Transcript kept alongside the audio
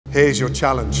Here's your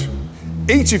challenge.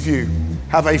 Each of you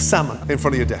have a salmon in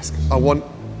front of your desk. I want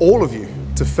all of you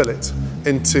to fill it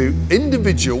into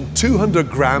individual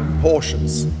 200-gram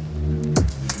portions.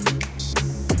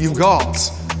 You've got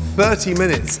 30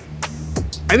 minutes.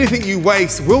 Anything you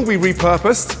waste will be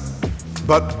repurposed,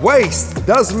 but waste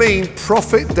does mean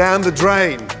profit down the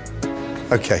drain.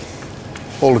 Okay,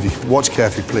 all of you, watch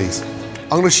carefully, please.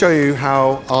 I'm going to show you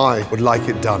how I would like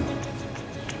it done.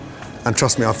 And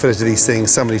trust me, I've filleted these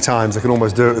things so many times, I can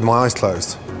almost do it with my eyes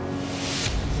closed.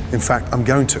 In fact, I'm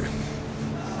going to.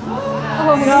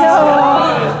 Oh, no!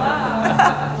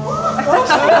 Oh,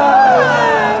 my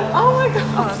God. Oh,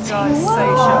 God, so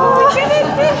sharp.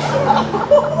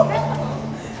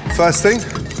 First thing,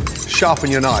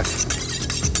 sharpen your knife.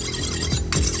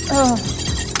 Oh.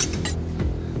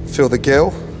 Feel the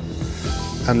gill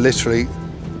and literally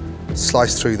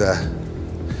slice through there.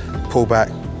 Pull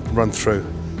back, run through.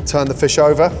 Turn the fish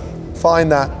over,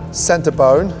 find that center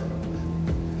bone,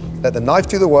 let the knife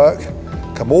do the work,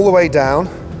 come all the way down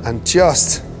and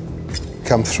just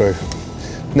come through.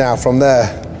 Now from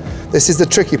there, this is the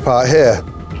tricky part here.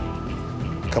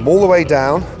 Come all the way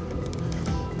down,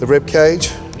 the rib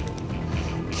cage,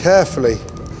 carefully,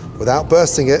 without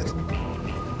bursting it.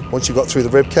 Once you've got through the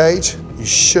rib cage, you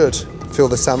should feel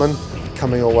the salmon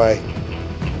coming away.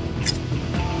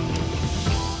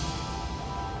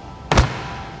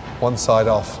 One side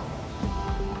off.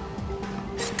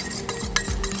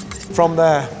 From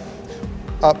there,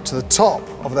 up to the top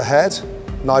of the head,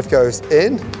 knife goes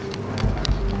in,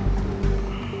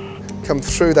 come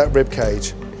through that rib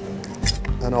cage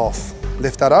and off.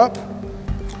 Lift that up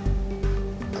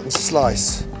and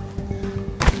slice.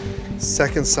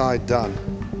 Second side done.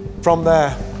 From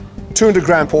there,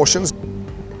 200-gram portions.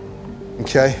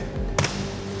 Okay,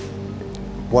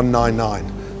 199.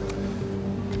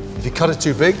 If you cut it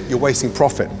too big, you're wasting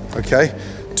profit, okay?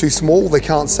 Too small, they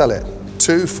can't sell it.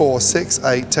 2, 4, 6,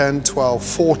 8, 10, 12,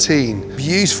 14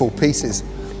 beautiful pieces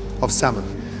of salmon,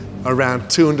 around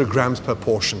 200 grams per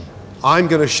portion. I'm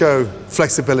gonna show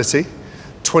flexibility,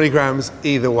 20 grams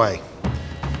either way.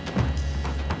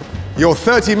 Your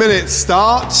 30 minutes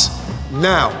start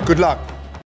now. Good luck.